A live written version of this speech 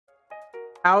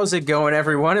How's it going,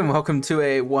 everyone, and welcome to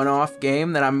a one-off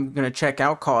game that I'm gonna check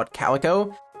out called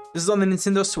Calico. This is on the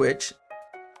Nintendo Switch.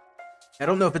 I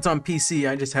don't know if it's on PC,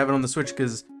 I just have it on the Switch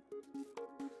because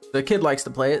the kid likes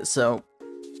to play it, so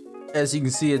as you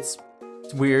can see, it's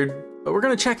weird. But we're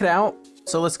gonna check it out,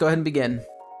 so let's go ahead and begin.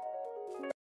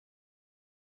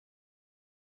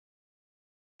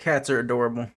 Cats are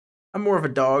adorable. I'm more of a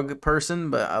dog person,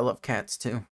 but I love cats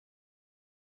too.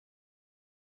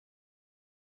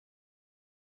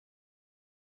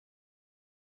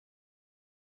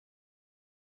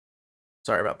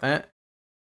 Sorry about that.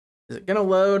 Is it gonna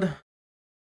load?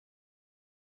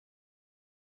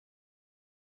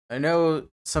 I know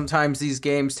sometimes these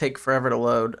games take forever to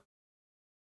load.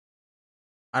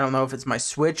 I don't know if it's my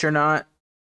Switch or not.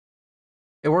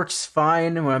 It works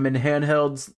fine when I'm in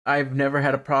handhelds. I've never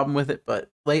had a problem with it, but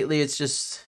lately it's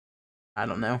just, I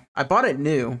don't know. I bought it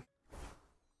new.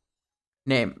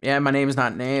 Name. Yeah, my name is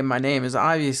not name. My name is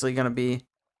obviously gonna be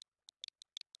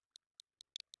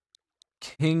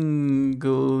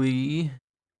Kingly.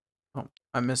 Oh,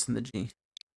 I'm missing the G.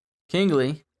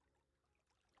 Kingly.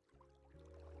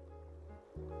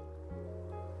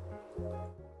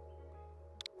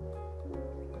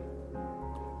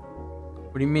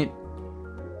 What do you mean?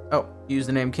 Oh, use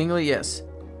the name Kingly? Yes.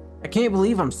 I can't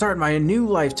believe I'm starting my new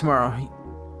life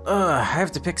tomorrow. I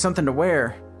have to pick something to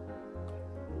wear.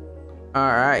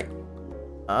 Alright.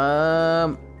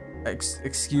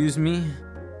 Excuse me?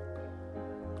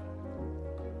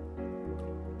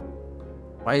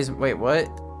 Why is, wait, what?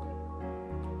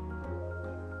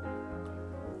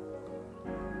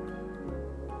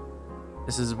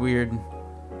 This is weird.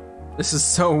 This is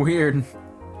so weird.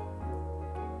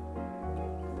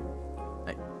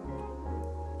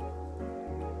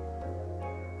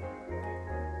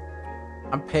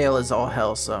 I'm pale as all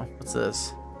hell, so what's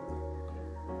this?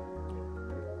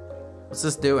 What's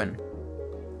this doing?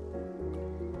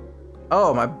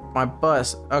 Oh, my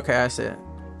bus. Okay, I see it.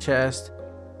 Chest.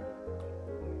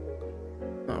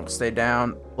 Oh, stay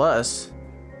down. Plus.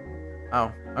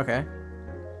 Oh, okay.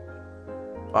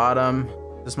 Bottom.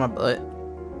 This is my butt.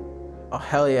 Oh,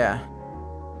 hell yeah.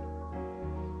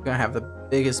 I'm gonna have the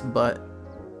biggest butt.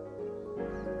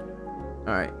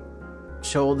 Alright.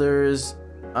 Shoulders.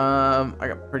 I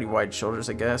got pretty wide shoulders,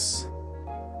 I guess.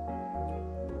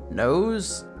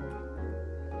 Nose?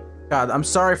 God, I'm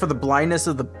sorry for the blindness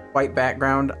of the white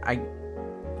background. I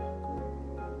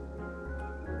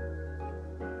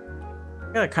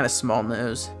got a kind of small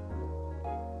nose.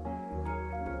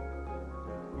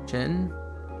 Chin.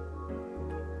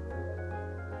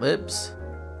 Lips.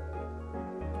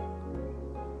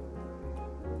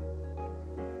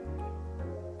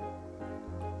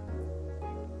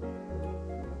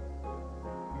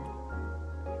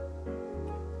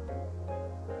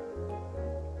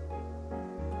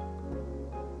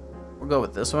 We'll go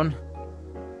with this one.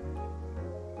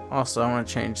 Also, I want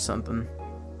to change something.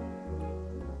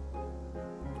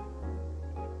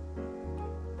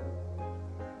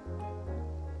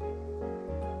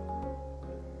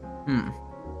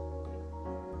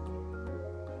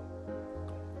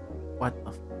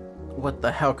 What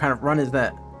the hell kind of run is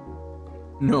that?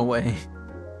 No way.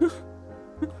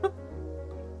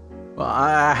 Well,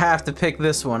 I have to pick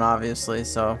this one, obviously,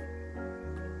 so.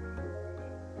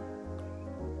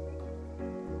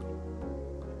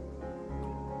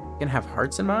 Gonna have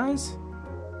hearts in my eyes?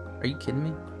 Are you kidding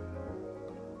me?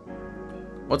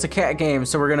 Well, it's a cat game,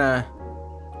 so we're gonna...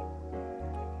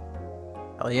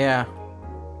 Hell yeah.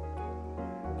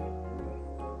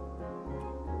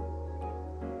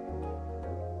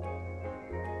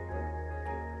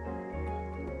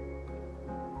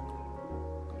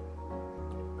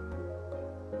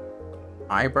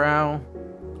 Eyebrow.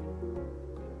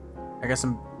 I guess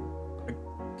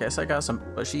I got some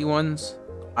bushy ones.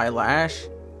 Eyelash.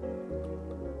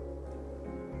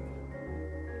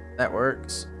 That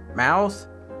works. Mouth.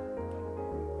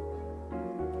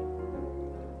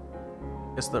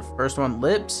 Guess the first one.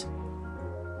 Lips.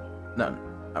 No,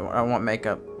 I want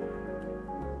makeup.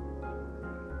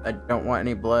 I don't want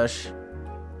any blush.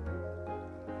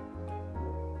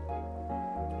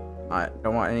 I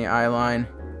don't want any eyeline.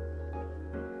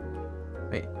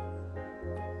 Wait.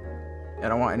 I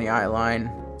don't want any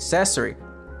eyeline. Accessory.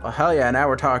 Oh, hell yeah, now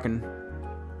we're talking.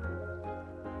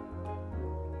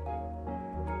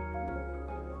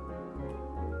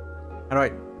 How do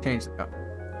I change the... Oh.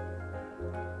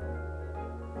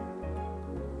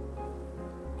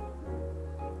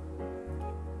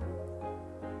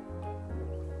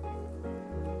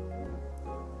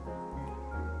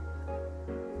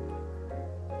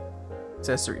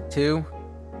 Accessory 2.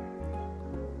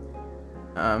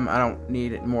 I don't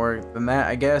need it more than that,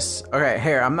 I guess. Okay,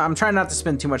 here, I'm trying not to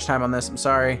spend too much time on this. I'm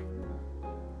sorry.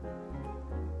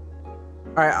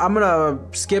 Alright, I'm gonna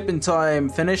skip until I'm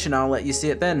finished and I'll let you see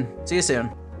it then. See you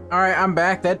soon. Alright, I'm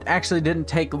back. That actually didn't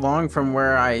take long from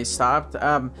where I stopped.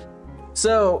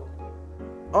 So,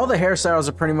 all the hairstyles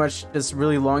are pretty much just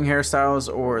really long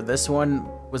hairstyles, or this one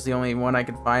was the only one I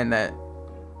could find that,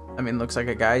 I mean, looks like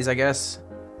a guy's, I guess.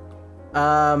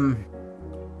 And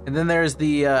then there's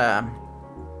the,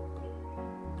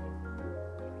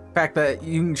 fact that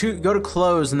you can go to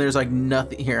clothes and there's like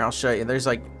nothing. Here, I'll show you. There's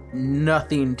like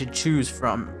nothing to choose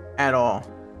from at all.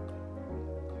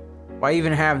 Why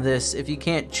even have this if you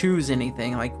can't choose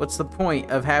anything? Like, what's the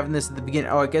point of having this at the beginning?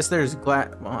 Oh, I guess there's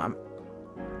well,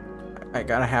 I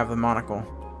gotta have the monocle.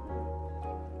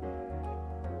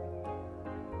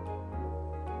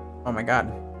 Oh my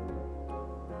god.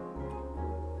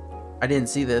 I didn't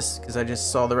see this because I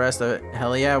just saw the rest of it.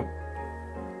 Hell yeah.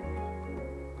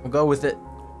 We'll go with it.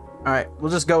 Alright, we'll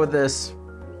just go with this.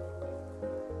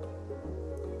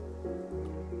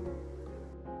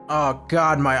 Oh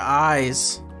god, my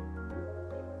eyes.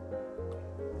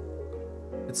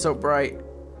 It's so bright.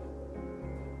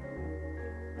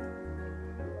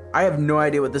 I have no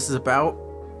idea what this is about.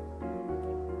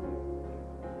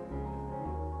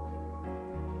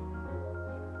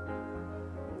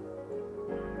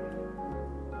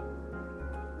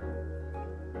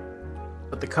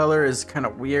 But the color is kind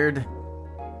of weird.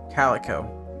 Calico.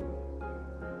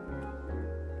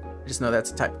 I just know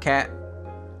that's a type of cat.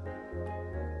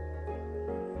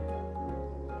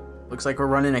 Looks like we're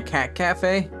running a cat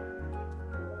cafe.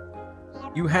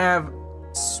 You have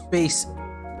space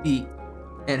feet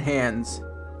and hands.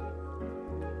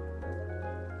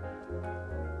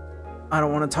 I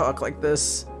don't want to talk like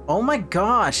this. Oh my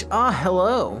gosh. Ah,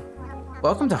 hello.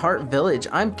 Welcome to Heart Village.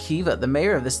 I'm Kiva, the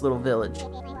mayor of this little village.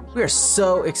 We are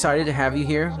so excited to have you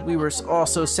here. We were all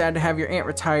so sad to have your aunt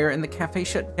retire and the cafe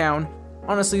shut down.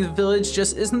 Honestly, the village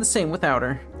just isn't the same without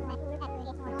her.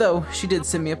 Though, she did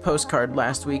send me a postcard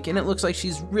last week, and it looks like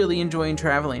she's really enjoying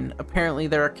traveling. Apparently,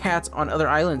 there are cats on other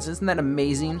islands. Isn't that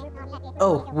amazing?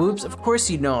 Oh, whoops, of course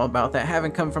you know all about that,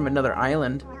 having come from another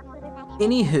island.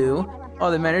 Anywho,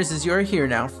 all that matters is you're here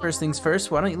now. First things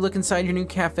first, why don't you look inside your new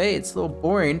cafe? It's a little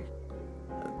boring.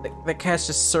 The cat's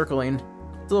just circling.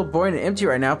 It's a little boring and empty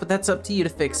right now, but that's up to you to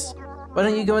fix. Why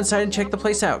don't you go inside and check the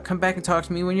place out? Come back and talk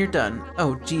to me when you're done.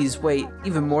 Oh, geez, wait.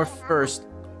 Even more first.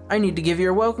 I need to give you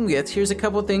a welcome gift. Here's a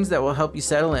couple of things that will help you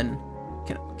settle in.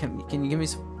 Can you give me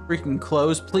some freaking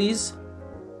clothes, please?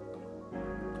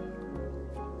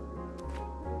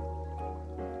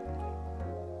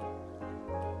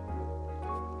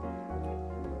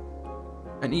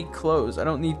 I need clothes. I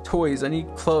don't need toys. I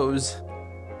need clothes.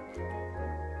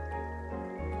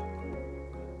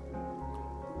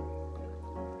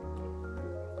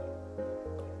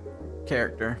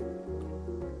 Character.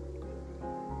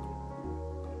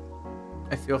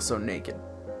 I feel so naked.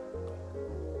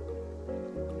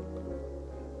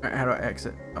 Alright, how do I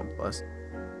exit? Oh, plus. So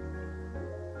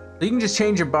you can just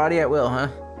change your body at will, huh?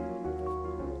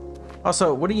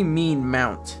 Also, what do you mean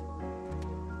mount?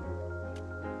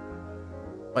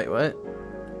 Wait, what?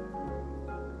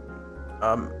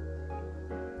 How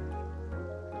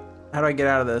do I get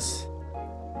out of this?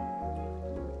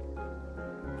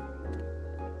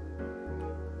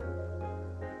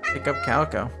 Pick up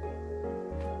Calico.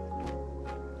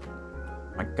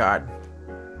 My god.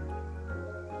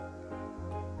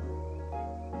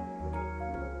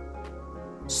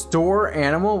 Store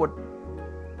animal? What?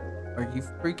 Are you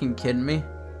freaking kidding me?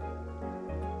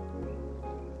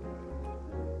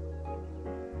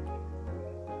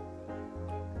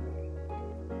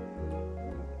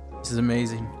 This is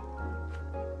amazing.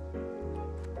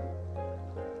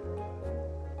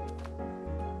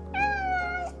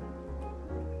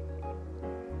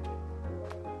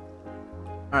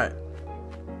 Alright.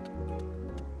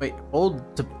 Wait,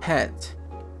 hold to pet.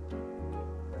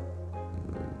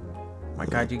 Oh my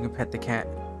god, you can pet the cat.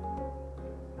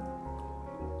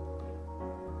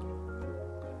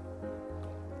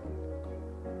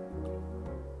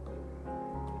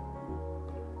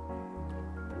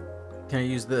 Can I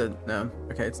use the... No.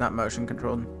 Okay, it's not motion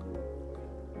controlled.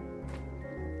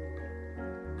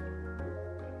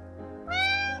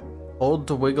 Hold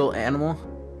to wiggle animal.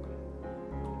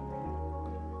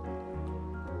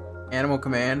 Animal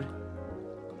command.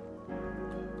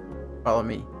 Follow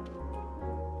me.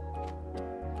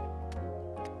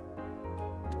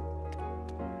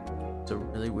 It's a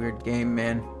really weird game,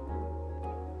 man.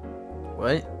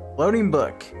 What? Loading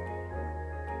book.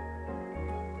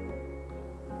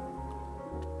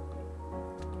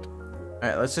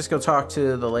 Alright, let's just go talk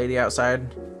to the lady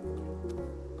outside.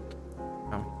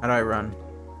 Oh, how do I run?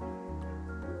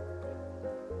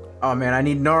 Oh man, I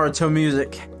need Naruto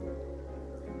music.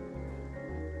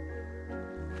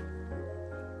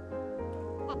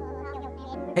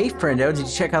 Hey friendo, did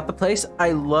you check out the place?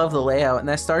 I love the layout, and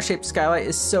that star-shaped skylight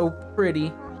is so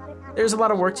pretty. There's a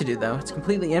lot of work to do though. It's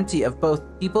completely empty of both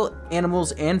people,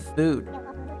 animals, and food.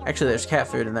 Actually, there's cat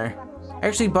food in there. I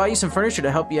actually bought you some furniture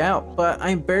to help you out, but I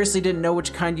embarrassingly didn't know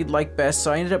which kind you'd like best,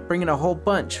 so I ended up bringing a whole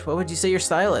bunch. What would you say your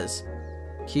style is?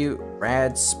 Cute,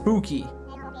 rad, spooky.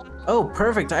 Oh,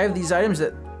 perfect. I have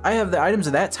the items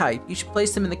of that type. You should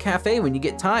place them in the cafe when you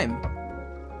get time.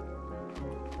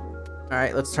 All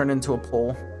right, let's turn into a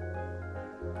pole.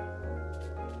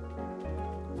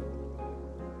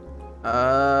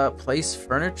 Place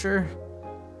furniture.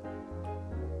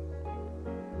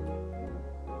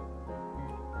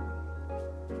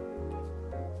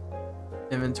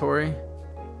 Inventory.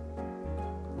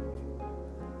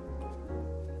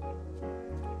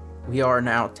 We are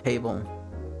now table.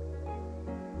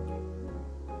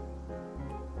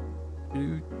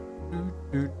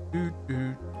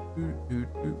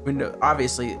 Window,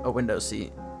 obviously a window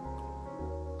seat.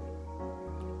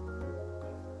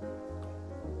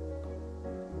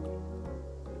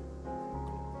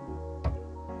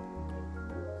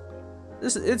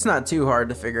 It's not too hard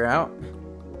to figure out.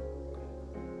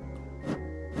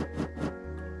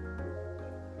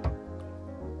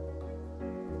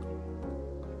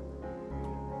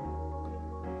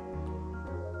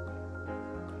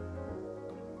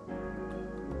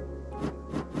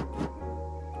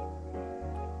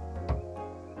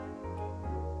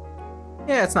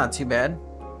 Yeah, it's not too bad.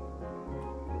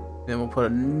 Then we'll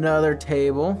put another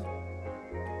table.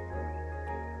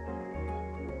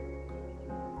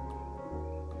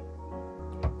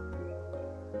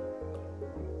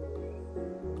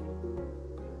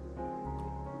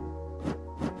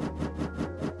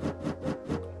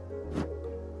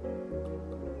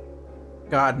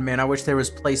 God, man, I wish there was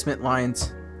placement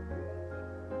lines.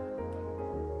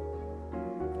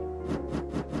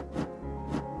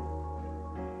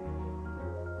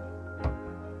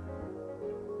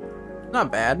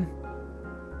 Not bad.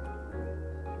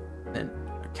 And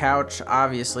a couch,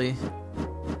 obviously.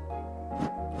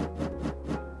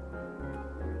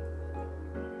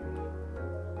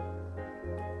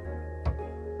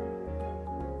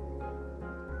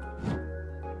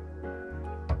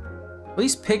 At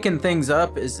least picking things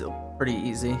up is pretty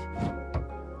easy.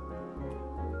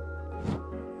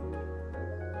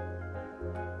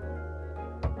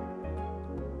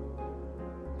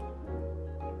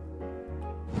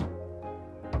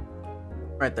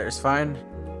 Right there's fine.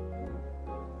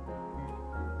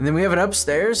 And then we have it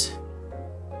upstairs.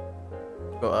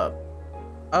 Go up.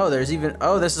 Oh, there's even,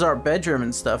 oh, this is our bedroom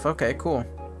and stuff. Okay, cool.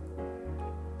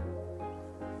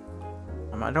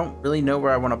 I don't really know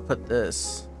where I want to put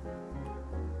this.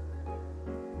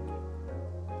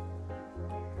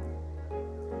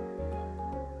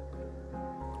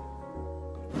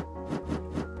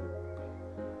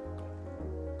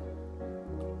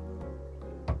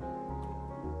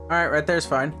 Alright, right there's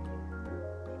fine.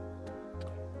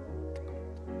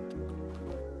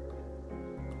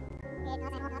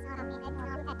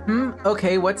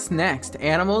 Okay, what's next?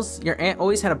 Animals? Your aunt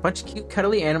always had a bunch of cute,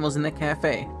 cuddly animals in the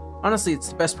cafe. Honestly, it's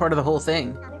the best part of the whole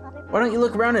thing. Why don't you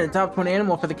look around and adopt one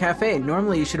animal for the cafe?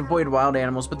 Normally, you should avoid wild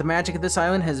animals, but the magic of this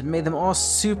island has made them all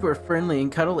super friendly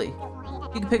and cuddly.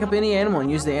 You can pick up any animal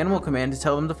and use the animal command to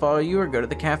tell them to follow you or go to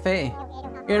the cafe.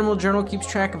 Your animal journal keeps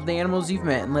track of the animals you've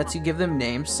met and lets you give them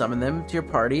names, summon them to your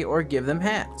party, or give them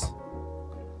hats.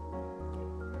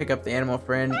 Pick up the animal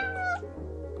friend.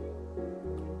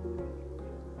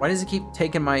 Why does it keep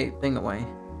taking my thing away?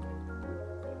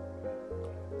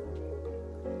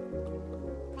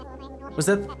 Was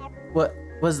that what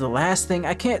was the last thing?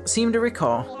 I can't seem to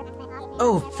recall.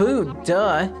 Oh, food,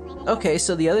 duh. Okay,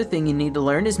 so the other thing you need to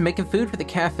learn is making food for the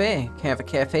cafe. Can't have a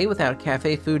cafe without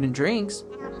cafe food and drinks.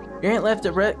 Your aunt left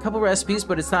a couple recipes,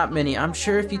 but it's not many. I'm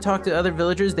sure if you talk to other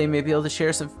villagers, they may be able to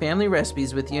share some family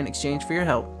recipes with you in exchange for your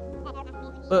help.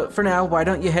 But for now, why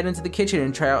don't you head into the kitchen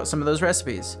and try out some of those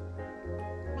recipes?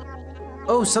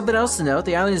 Oh, something else to note.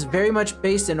 The island is very much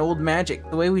based in old magic.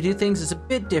 The way we do things is a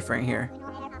bit different here.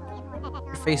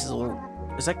 Your face is a little...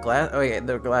 Is that glass? Oh yeah,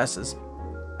 they're glasses.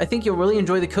 I think you'll really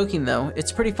enjoy the cooking, though.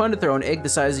 It's pretty fun to throw an egg the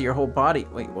size of your whole body.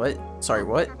 Wait, what? Sorry,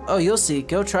 what? Oh, you'll see.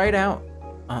 Go try it out.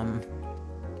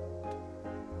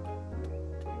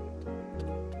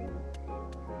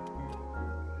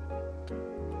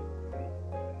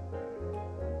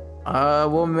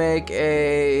 We'll make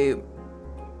a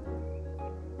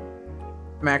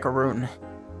macaroon.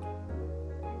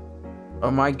 Oh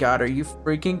my god, are you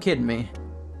freaking kidding me?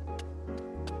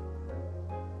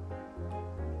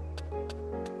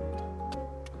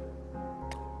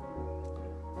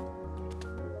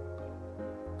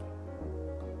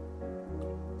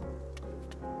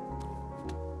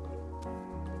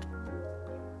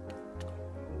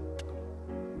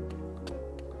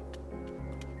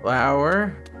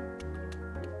 Flour.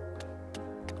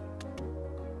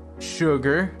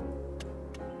 Sugar.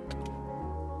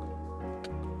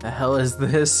 The hell is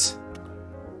this?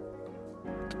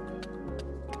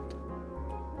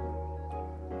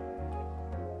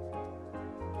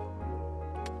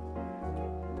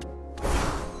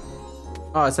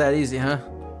 Oh, it's that easy, huh?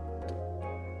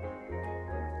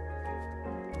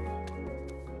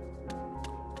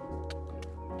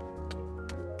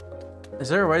 Is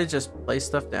there a way to just place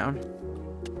stuff down?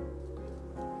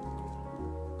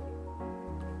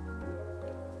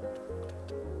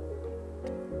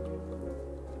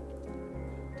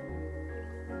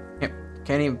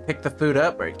 Can't even pick the food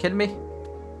up? Are you kidding me?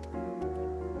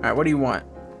 Alright, what do you want?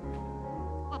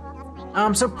 Oh,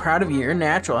 I'm so proud of you. You're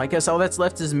natural. I guess all that's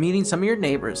left is meeting some of your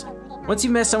neighbors. Once you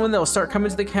met someone, they'll start coming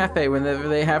to the cafe whenever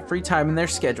they have free time in their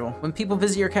schedule. When people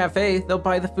visit your cafe, they'll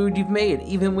buy the food you've made,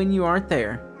 even when you aren't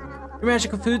there. Your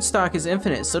magical food stock is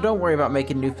infinite, so don't worry about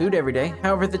making new food every day.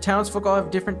 However, the townsfolk all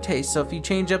have different tastes, so if you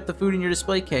change up the food in your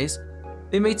display case,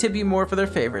 they may tip you more for their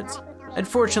favorites.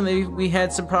 Unfortunately, we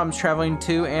had some problems traveling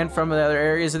to and from the other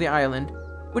areas of the island,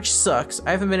 which sucks.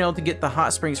 I haven't been able to get the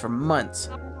hot springs for months.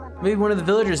 Maybe one of the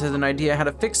villagers has an idea how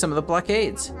to fix some of the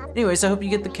blockades. Anyways, I hope you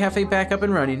get the cafe back up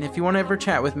and running. If you want to ever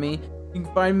chat with me, you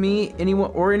can find me,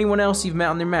 anyone else you've met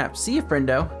on their map. See you,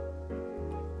 friendo.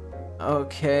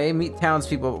 Okay, meet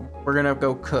townspeople. We're gonna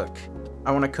go cook.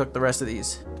 I want to cook the rest of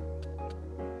these.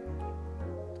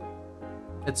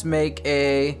 Let's make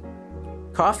a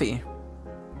coffee.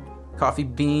 Coffee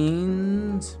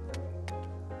beans.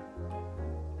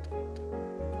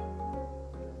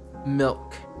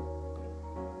 Milk.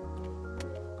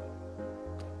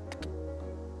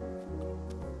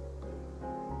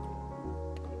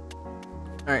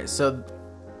 Alright, so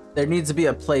there needs to be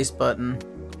a place button.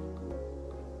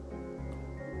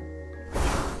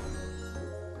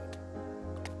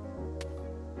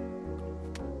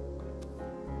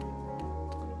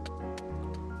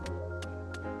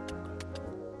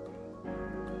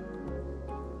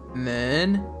 And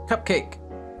then cupcake,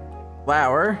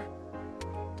 flour,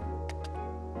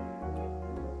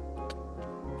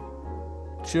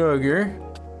 sugar,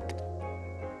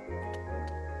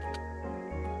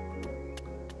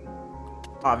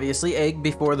 obviously egg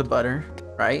before the butter,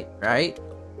 right?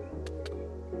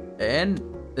 And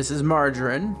this is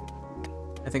margarine.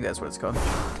 I think that's what it's called.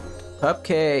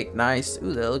 Cupcake, nice.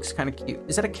 Ooh, that looks kind of cute.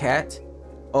 Is that a cat?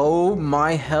 Oh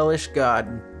my hellish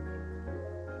god.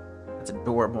 That's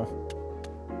adorable.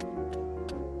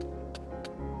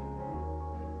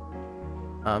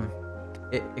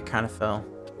 It kind of fell.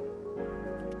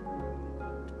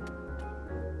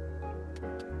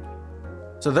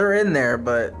 So they're in there,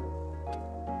 but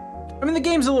I mean the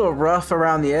game's a little rough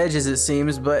around the edges it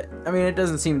seems, but I mean it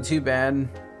doesn't seem too bad.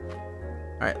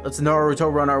 Alright, let's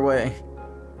Naruto run our way.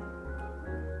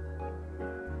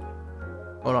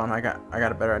 Hold on, I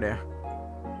got a better idea.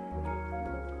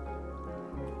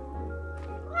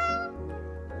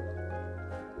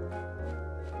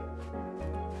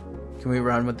 Can we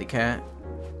run with the cat?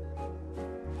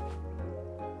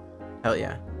 Hell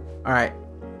yeah. Alright.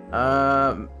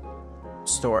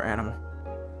 Store animal.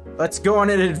 Let's go on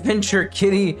an adventure,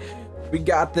 kitty. We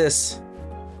got this.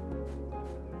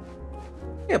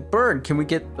 Yeah, bird. Can we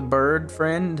get the bird,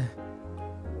 friend?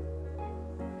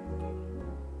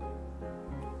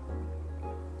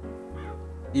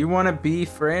 You want to be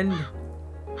friend?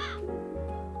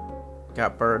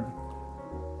 Got bird.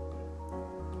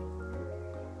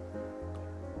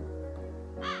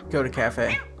 Go to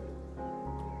cafe.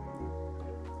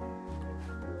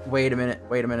 Wait a minute.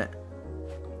 Wait a minute.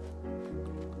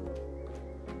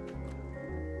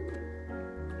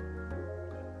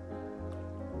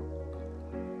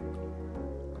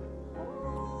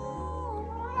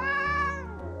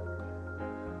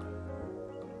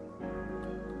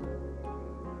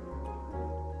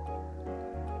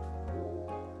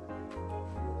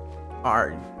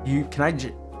 Can I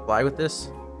fly with this?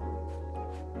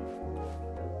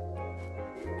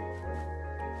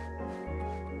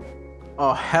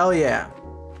 Oh, hell yeah.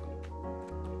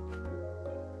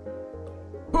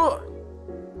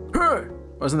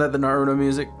 Wasn't that the Naruto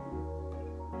music?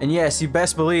 And yes, you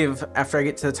best believe after I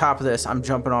get to the top of this, I'm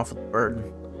jumping off with the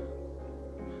bird.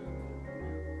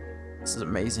 This is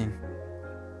amazing.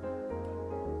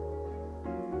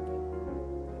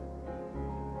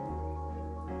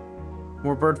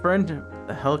 More bird friend? What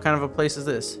the hell kind of a place is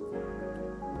this?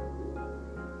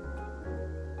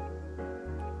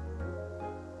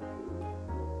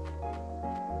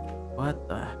 What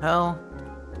the hell?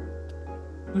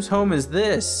 Whose home is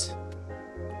this?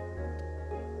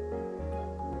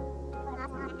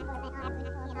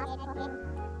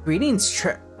 Greetings,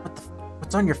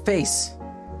 what's on your face?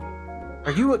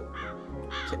 Are you a...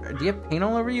 Do you have paint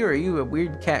all over you, or are you a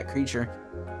weird cat creature?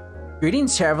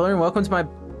 Greetings, traveler, and welcome to my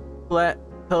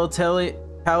palatine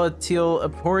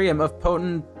emporium of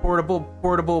potent, portable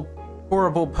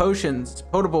potions.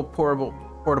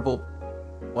 Portable.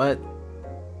 What?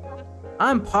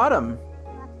 I'm Autumn.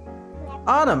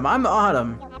 I'm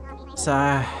Autumn.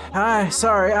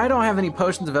 Sorry, I don't have any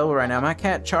potions available right now. My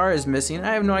cat Char is missing.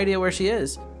 I have no idea where she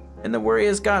is. And the worry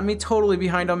has gotten me totally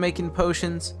behind on making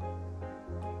potions.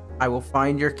 I will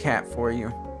find your cat for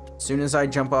you as soon as I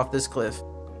jump off this cliff.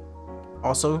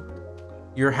 Also,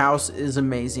 your house is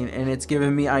amazing and it's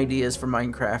given me ideas for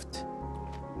Minecraft.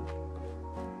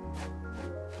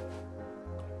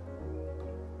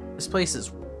 This place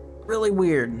is really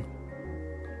weird.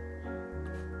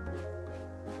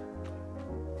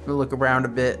 We'll look around a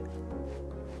bit.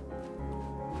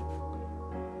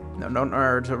 No, don't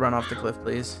urge to run off the cliff,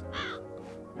 please.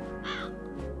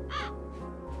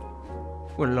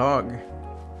 Ooh, a log.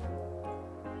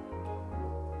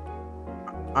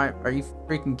 Are you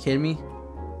freaking kidding me?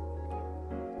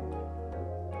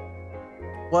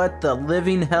 What the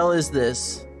living hell is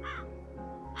this?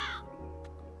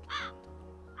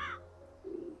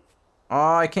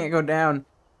 Oh, I can't go down.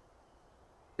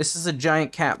 This is a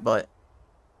giant cat butt.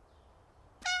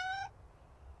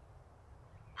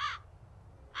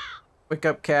 Wake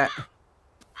up, cat.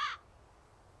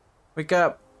 Wake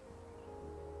up.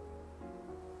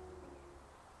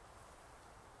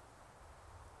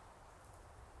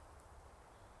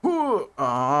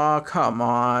 Oh, come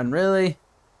on, really?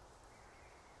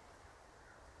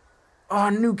 Oh,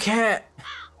 new cat.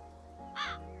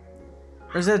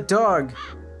 Where's that dog?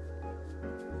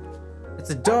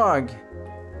 It's a dog.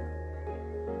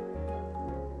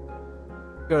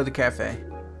 Go to the cafe.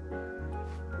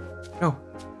 No.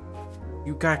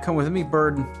 You gotta come with me,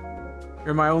 bird.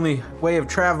 You're my only way of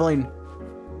traveling.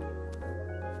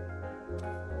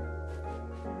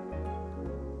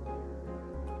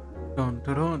 Dun,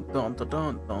 dun, dun, dun,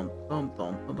 dun, dun, dun,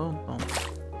 dun, dun, dun.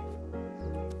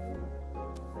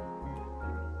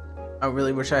 I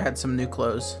really wish I had some new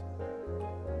clothes.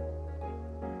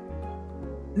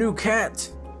 New cat.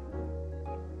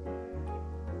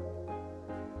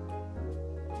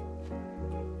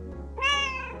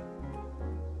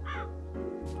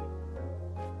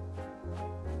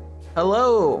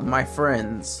 Hello, my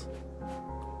friends.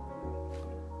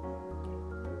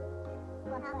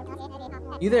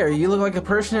 You there, you look like a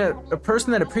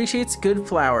person that appreciates good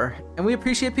flower. And we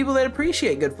appreciate people that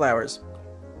appreciate good flowers.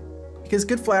 Because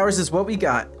good flowers is what we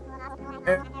got.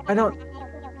 I don't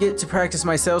get to practice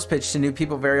my sales pitch to new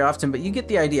people very often, but you get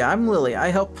the idea. I'm Lily. I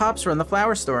help Pops run the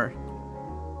flower store.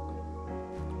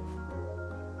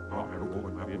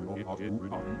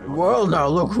 Well, now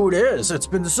look who it is. It's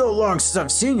been so long since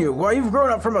I've seen you. Why, you've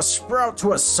grown up from a sprout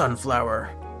to a sunflower.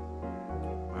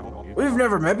 We've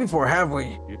never met before, have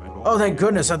we? Oh, thank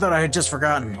goodness. I thought I had just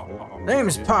forgotten. My name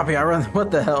is Poppy.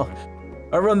 What the hell?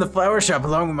 I run the flower shop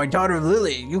along with my daughter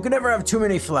Lily. You can never have too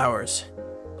many flowers.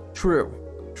 True.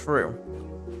 True.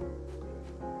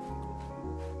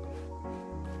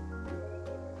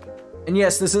 And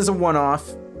yes, this is a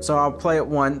one-off, so I'll play it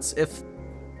once. If,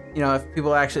 you know, if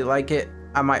people actually like it,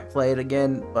 I might play it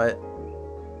again, but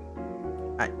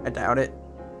I doubt it.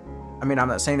 I mean, I'm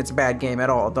not saying it's a bad game at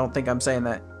all. Don't think I'm saying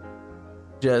that.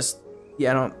 Just,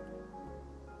 yeah,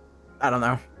 I don't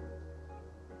know.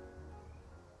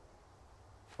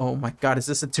 Oh my god, is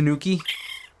this a tanuki?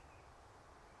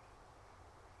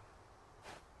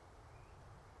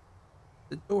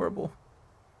 It's adorable.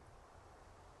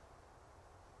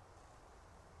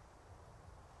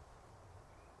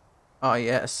 Oh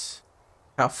yes.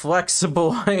 How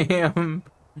flexible I am.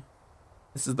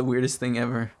 This is the weirdest thing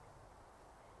ever.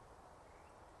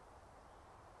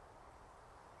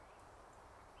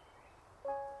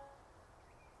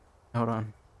 Hold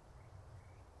on.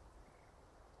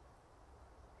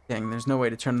 Dang, there's no way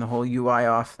to turn the whole UI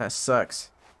off. That sucks.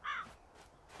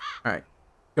 Alright.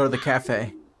 Go to the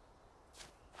cafe.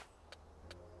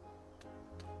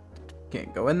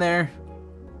 Can't go in there.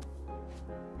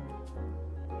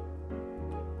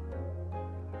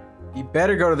 You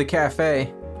better go to the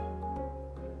cafe.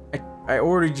 I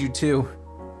ordered you to.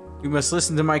 You must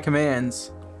listen to my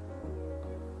commands.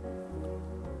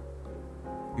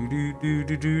 Do do do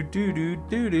do do do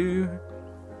do do.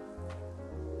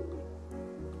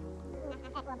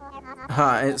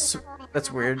 Huh,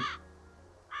 that's weird.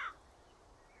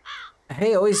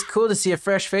 Hey, always cool to see a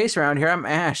fresh face around here. I'm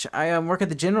Ash. I work at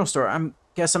the general store.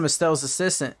 Guess I'm Estelle's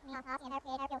assistant.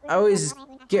 I always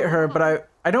get her, but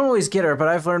I don't always get her, but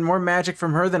I've learned more magic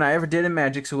from her than I ever did in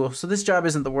magic school, so this job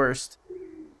isn't the worst.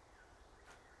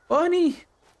 Bunny!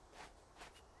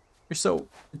 You're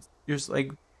just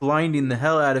like blinding the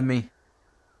hell out of me.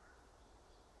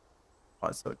 Oh,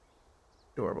 it's so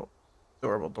adorable.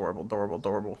 Adorable, adorable, adorable,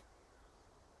 adorable.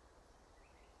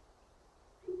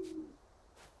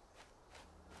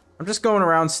 I'm just going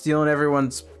around stealing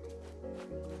everyone's...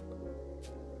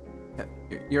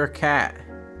 You're a cat.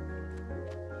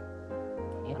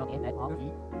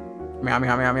 Meow,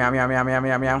 meow, meow, meow, meow, meow, meow,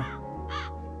 meow, meow.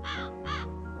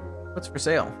 What's for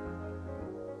sale?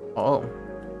 Oh.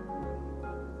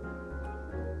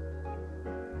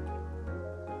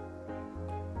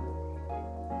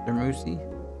 Thermoosy.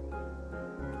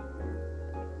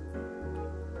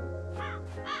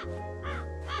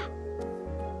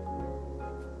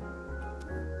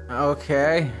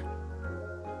 Okay.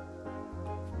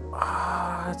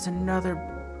 Ah, oh, it's another.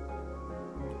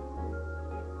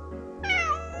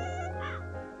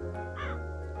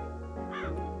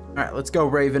 All right, let's go,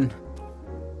 Raven.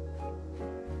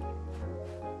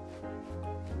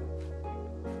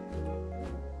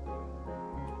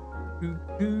 Do,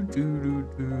 do, do, do,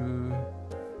 do.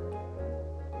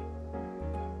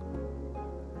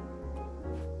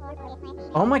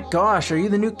 Oh my gosh, are you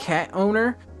the new cat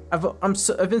owner?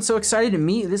 I've been so excited to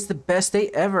meet you. This is the best day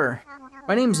ever.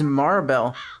 My name's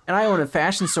Maribel, and I own a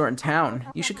fashion store in town.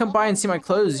 You should come by and see my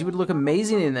clothes. You would look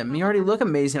amazing in them. You already look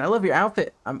amazing. I love your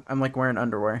outfit. I'm like wearing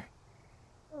underwear.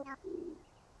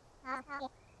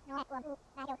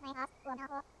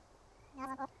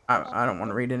 I don't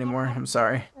want to read anymore. I'm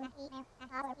sorry.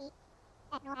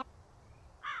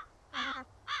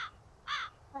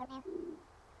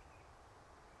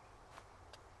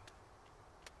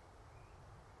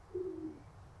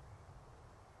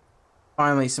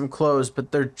 Finally, some clothes,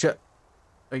 but they're just...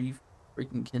 Are you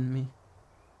freaking kidding me?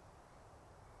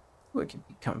 Ooh, I can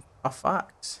become a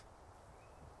fox.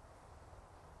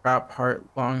 Crop heart,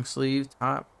 long sleeve,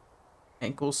 top,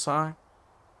 ankle sock.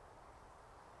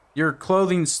 Your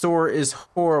clothing store is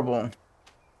horrible.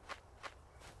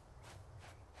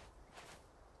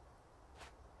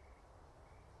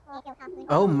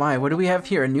 Oh my, what do we have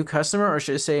here? A new customer, or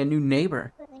should I say a new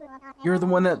neighbor? You're the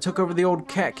one that took over the old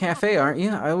cat cafe, aren't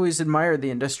you? I always admired the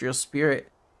industrial spirit.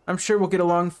 I'm sure we'll get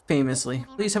along famously.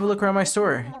 Please have a look around my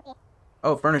store.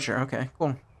 Oh, furniture. Okay,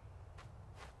 cool.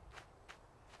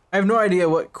 I have no idea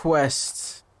what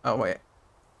quests... Oh, wait.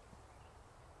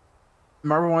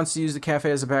 Marvel wants to use the cafe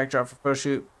as a backdrop for photo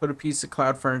shoot. Put a piece of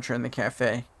cloud furniture in the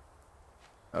cafe.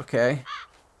 Okay.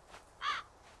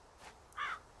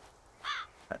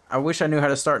 I wish I knew how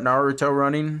to start Naruto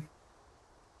running.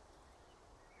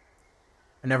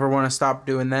 I never want to stop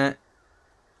doing that.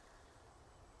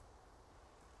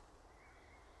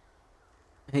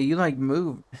 Hey, you like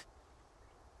moved.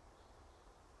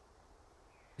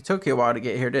 It took you a while to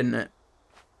get here, didn't it?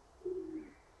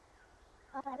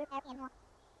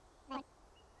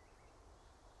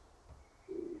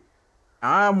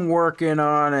 I'm working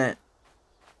on it.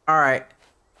 Alright.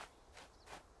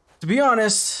 To be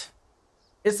honest,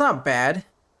 it's not bad.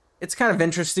 It's kind of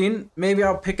interesting. Maybe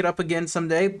I'll pick it up again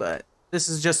someday, but this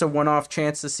is just a one-off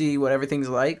chance to see what everything's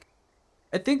like.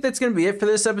 I think that's going to be it for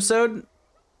this episode.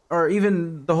 Or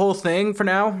even the whole thing for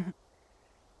now.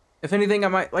 If anything, I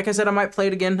might, like I said, I might play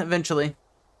it again eventually.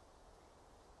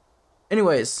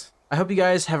 Anyways, I hope you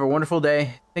guys have a wonderful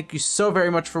day. Thank you so very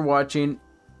much for watching.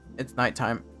 It's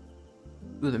nighttime.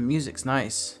 Ooh, the music's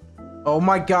nice. Oh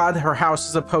my god, her house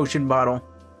is a potion bottle.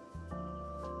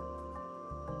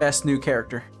 Best new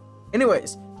character.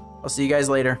 Anyways, I'll see you guys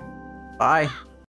later. Bye.